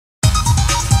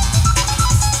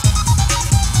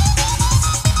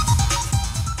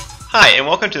Hi, and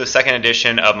welcome to the second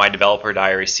edition of my Developer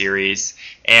Diary series.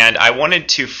 And I wanted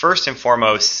to first and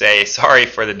foremost say sorry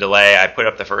for the delay. I put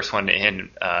up the first one in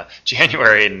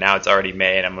January, and now it's already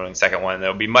May, and I'm doing the second one.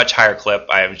 There'll be much higher clip.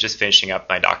 I was just finishing up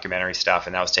my documentary stuff,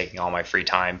 and that was taking all my free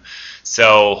time.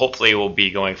 So hopefully we'll be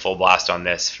going full blast on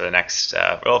this for the next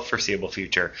foreseeable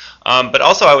future. But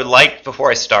also I would like,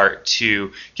 before I start,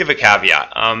 to give a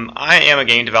caveat. I am a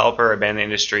game developer. I've been in the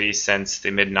industry since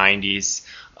the mid-90s.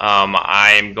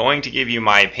 I'm going to give you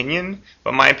my opinion,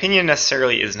 but my opinion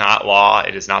necessarily is not law.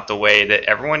 It is not the way that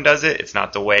everyone does it. It's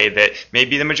not the way that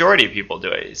maybe the majority of people do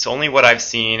it. It's only what I've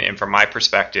seen and from my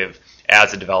perspective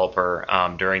as a developer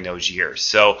during those years.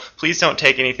 So please don't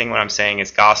take anything what I'm saying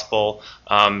as gospel.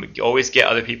 Always get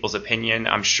other people's opinion.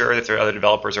 I'm sure that there are other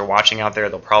developers are watching out there.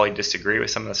 They'll probably disagree with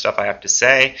some of the stuff I have to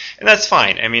say, and that's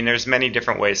fine. I mean, there's many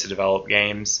different ways to develop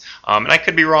games, and I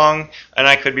could be wrong, and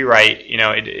I could be right. You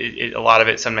know, a lot of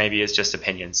it, some maybe, is just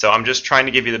opinion. So I'm just trying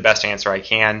to give you the best answer I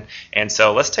can, and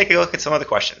so let's take a look at some of the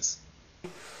questions.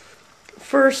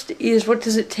 First is, what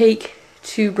does it take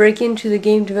to break into the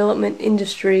game development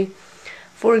industry?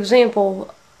 For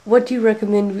example, what do you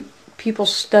recommend people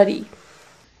study?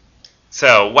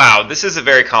 So, wow, this is a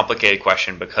very complicated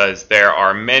question because there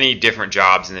are many different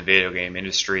jobs in the video game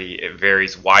industry. It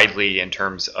varies widely in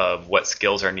terms of what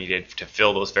skills are needed to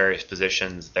fill those various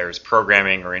positions. There's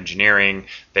programming or engineering,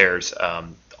 there's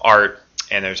art,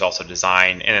 and there's also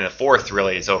design. And then the fourth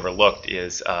really is overlooked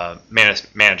is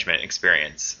management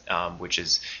experience, which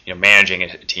is managing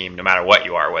a team no matter what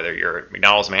you are, whether you're a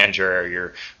McDonald's manager or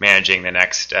you're managing the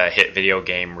next hit video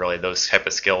game. Really, those type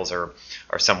of skills are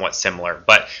somewhat similar.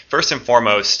 But first and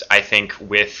foremost, I think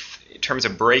in terms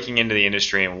of breaking into the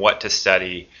industry and what to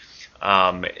study,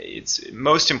 it's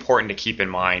most important to keep in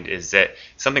mind is that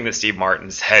something that Steve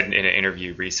Martin said in an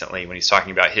interview recently when he's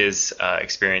talking about his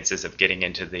experiences of getting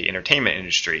into the entertainment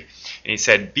industry. And he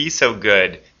said, be so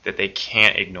good that they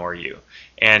can't ignore you.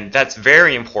 And that's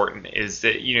very important, is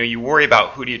that you worry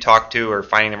about who do you talk to or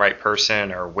finding the right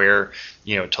person or where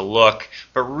to look,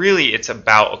 but really it's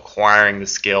about acquiring the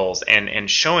skills and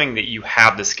showing that you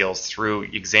have the skills through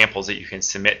examples that you can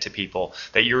submit to people,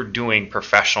 that you're doing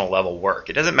professional level work.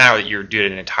 It doesn't matter that you're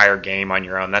doing an entire game on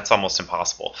your own. That's almost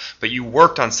impossible. But you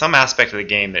worked on some aspect of the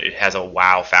game that it has a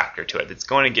wow factor to it that's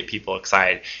going to get people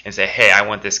excited and say, hey, I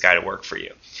want this guy to work for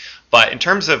you. But in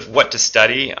terms of what to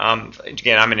study,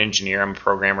 again, I'm an engineer, I'm a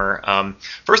programmer.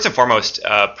 First and foremost,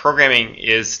 programming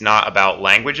is not about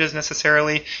languages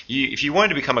necessarily. If you wanted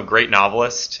to become a great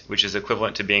novelist, which is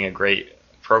equivalent to being a great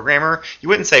programmer, you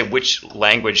wouldn't say which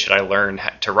language should I learn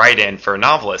to write in for a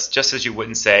novelist, just as you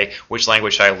wouldn't say which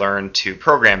language should I learn to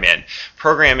program in.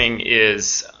 Programming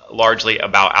is largely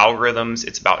about algorithms.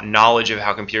 It's about knowledge of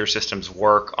how computer systems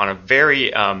work on a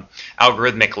very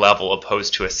algorithmic level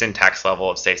opposed to a syntax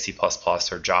level of, say, C++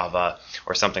 or Java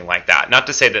or something like that. Not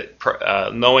to say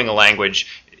that knowing a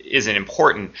language isn't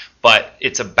important, but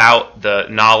it's about the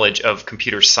knowledge of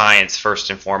computer science first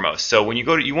and foremost. So when you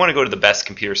want to go to the best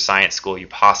computer science school you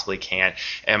possibly can,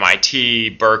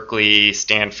 MIT, Berkeley,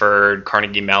 Stanford,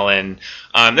 Carnegie Mellon.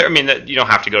 You don't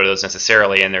have to go to those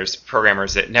necessarily, and there's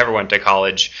programmers that never went to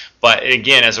college. But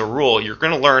again, as a rule, you're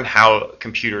going to learn how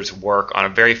computers work on a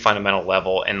very fundamental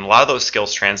level, and a lot of those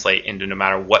skills translate into no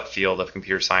matter what field of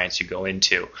computer science you go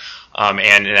into.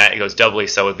 And that goes doubly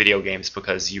so with video games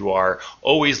because you are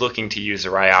always looking to use the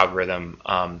right algorithm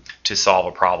to solve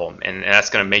a problem, and that's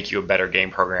going to make you a better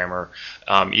game programmer,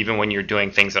 even when you're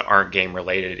doing things that aren't game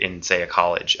related in, say, a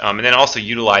college. And then also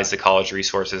utilize the college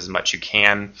resources as much as you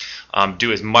can.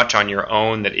 Do as much on your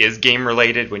own that is game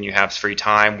related when you have free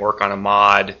time. Work on a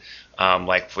mod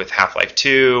like with Half-Life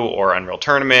 2 or Unreal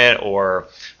Tournament or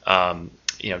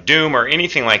Doom or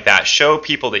anything like that. Show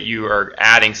people that you are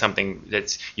adding something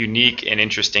that's unique and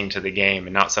interesting to the game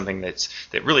and not something that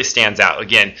really stands out.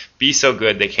 Again, be so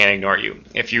good they can't ignore you.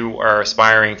 If you are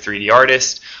aspiring 3D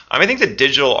artist, I think the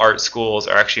digital art schools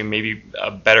are actually maybe a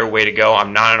better way to go.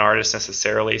 I'm not an artist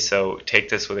necessarily, so take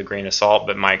this with a grain of salt,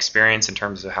 but my experience in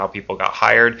terms of how people got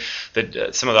hired,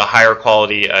 some of the higher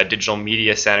quality digital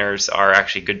media centers are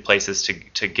actually good places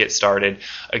to get started.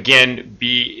 Again,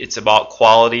 it's about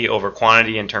quality over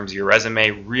quantity in terms of your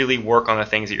resume. Really work on the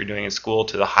things that you're doing in school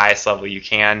to the highest level you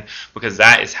can, because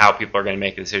that is how people are going to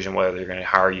make a decision whether they're going to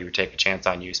hire you or take a chance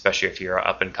on you, especially if you're an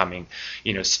up-and-coming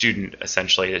student,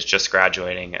 essentially, that's just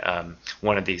graduating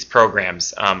one of these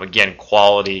programs. Again,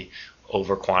 quality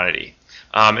over quantity.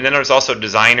 And then there's also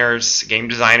designers, game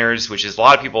designers, which is a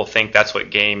lot of people think that's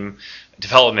what game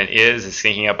development is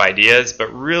thinking up ideas,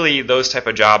 but really those type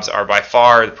of jobs are by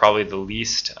far probably the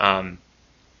least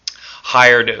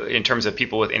hired in terms of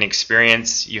people with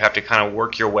inexperience. You have to kind of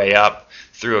work your way up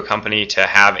through a company to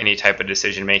have any type of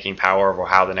decision-making power over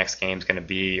how the next game is going to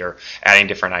be, or adding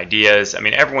different ideas. I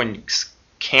mean, everyone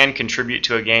can contribute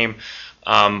to a game,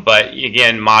 but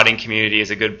again, modding community is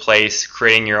a good place.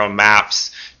 Creating your own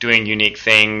maps, doing unique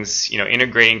things,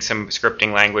 integrating some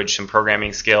scripting language, some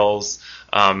programming skills,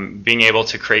 being able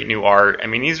to create new art. I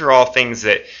mean, these are all things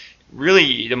that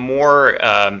really, the more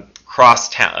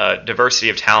diversity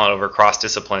of talent over cross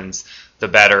disciplines, the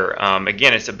better.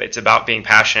 Again, it's about being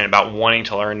passionate, about wanting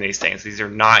to learn these things. These are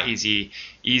not easy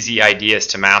ideas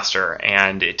to master,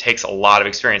 and it takes a lot of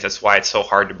experience. That's why it's so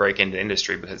hard to break into the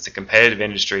industry, because it's a competitive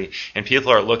industry, and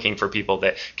people are looking for people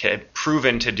that can have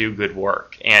proven to do good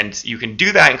work. And you can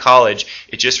do that in college.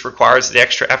 It just requires the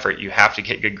extra effort. You have to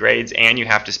get good grades, and you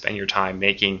have to spend your time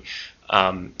making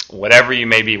whatever you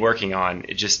may be working on.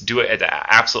 Just do it at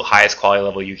the absolute highest quality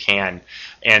level you can,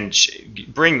 and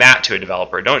bring that to a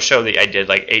developer. Don't show that I did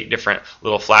like 8 different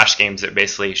little Flash games that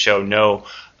basically show no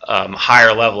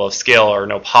higher level of skill or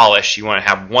no polish. You want to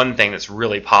have one thing that's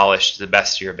really polished to the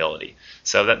best of your ability.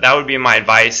 So that would be my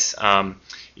advice.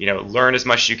 Learn as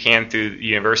much as you can through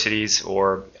universities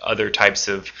or other types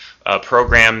of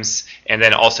programs, and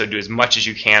then also do as much as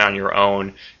you can on your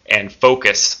own and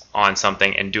focus on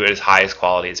something and do it as high as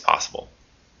quality as possible.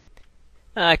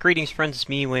 Greetings, friends. It's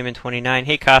me, Wayman29.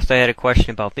 Hey, Costa, I had a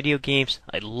question about video games.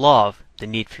 I love the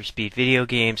Need for Speed video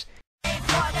games.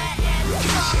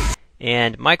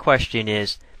 And my question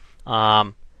is,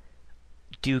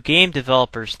 do game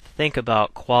developers think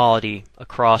about quality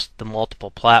across the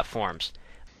multiple platforms?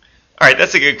 All right,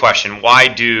 that's a good question. Why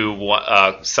do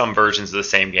some versions of the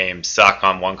same game suck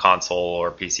on one console or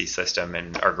PC system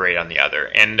and are great on the other?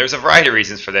 And there's a variety of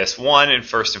reasons for this. One, and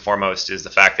first and foremost, is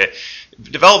the fact that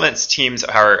development teams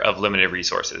are of limited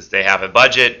resources. They have a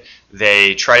budget.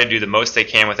 They try to do the most they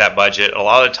can with that budget. A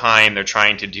lot of the time, they're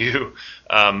trying to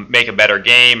make a better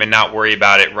game and not worry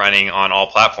about it running on all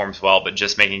platforms well, but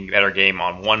just making a better game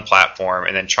on one platform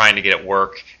and then trying to get it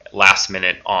work last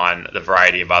minute on the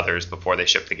variety of others before they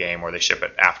ship the game, or they ship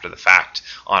it after the fact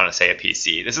on, say, a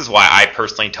PC. This is why I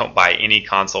personally don't buy any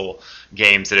console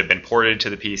games that have been ported to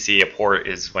the PC. A port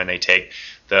is when they take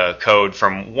the code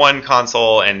from one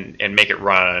console and make it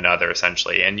run on another,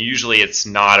 essentially. And usually it's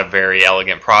not a very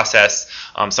elegant process.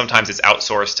 Sometimes it's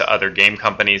outsourced to other game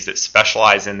companies that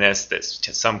specialize in this.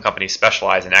 Some companies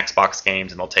specialize in Xbox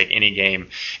games, and they'll take any game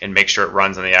and make sure it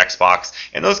runs on the Xbox.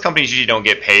 And those companies usually don't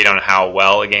get paid on how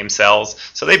well a game sells,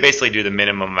 so they basically do the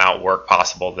minimum amount of work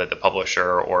possible that the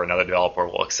publisher or another developer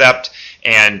will accept,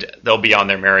 and they'll be on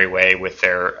their merry way with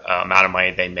their amount of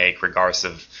money they make, regardless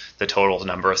of the total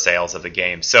number of sales of the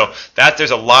game. So there's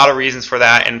a lot of reasons for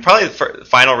that, and probably the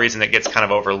final reason that gets kind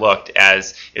of overlooked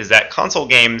is that console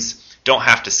games don't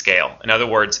have to scale. In other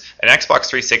words, an Xbox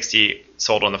 360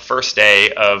 sold on the first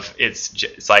day of its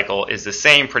cycle is the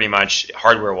same pretty much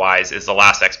hardware-wise as the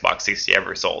last Xbox 60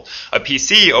 ever sold. A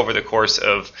PC over the course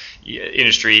of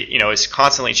industry, is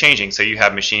constantly changing. So you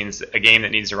have machines, a game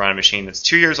that needs to run a machine that's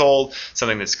 2 years old,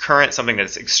 something that's current, something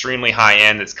that's extremely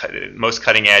high-end, that's most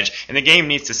cutting edge, and the game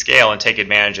needs to scale and take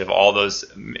advantage of all those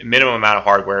minimum amount of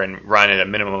hardware and run at a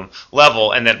minimum level,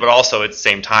 but also at the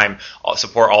same time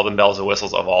support all the bells and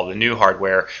whistles of all the new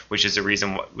hardware, which is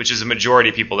a majority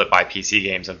of people that buy PC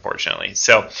games, unfortunately.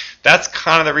 So that's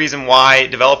kind of the reason why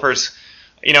developers,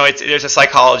 there's a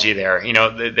psychology there,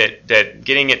 that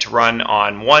getting it to run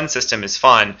on one system is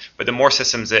fun, but the more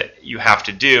systems that you have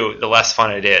to do, the less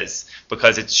fun it is,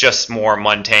 because it's just more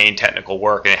mundane technical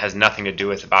work, and it has nothing to do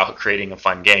with about creating a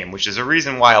fun game, which is a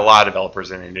reason why a lot of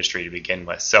developers in the industry to begin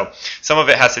with. So some of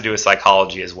it has to do with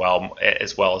psychology as well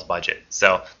as budget.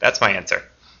 So that's my answer.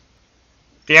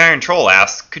 The Iron Troll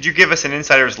asks, could you give us an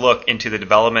insider's look into the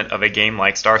development of a game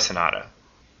like Star Sonata?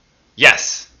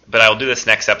 Yes, but I'll do this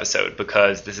next episode,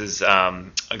 because this is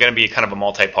going to be kind of a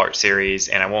multi-part series,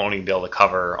 and I won't even be able to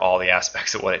cover all the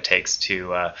aspects of what it takes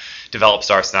to develop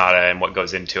Star Sonata and what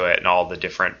goes into it and all the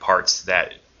different parts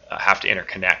that have to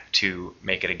interconnect to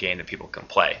make it a game that people can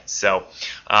play. So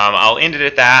I'll end it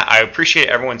at that. I appreciate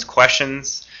everyone's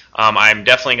questions. I'm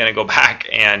definitely going to go back,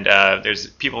 and there's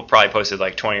people probably posted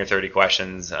like 20 or 30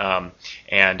 questions,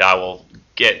 and I will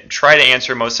try to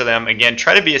answer most of them. Again,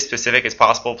 try to be as specific as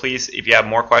possible, please. If you have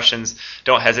more questions,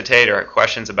 don't hesitate, or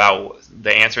questions about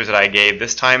the answers that I gave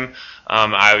this time.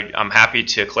 I'm happy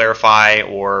to clarify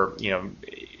or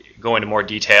go into more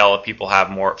detail if people have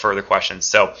more further questions.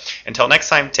 So until next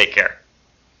time, take care.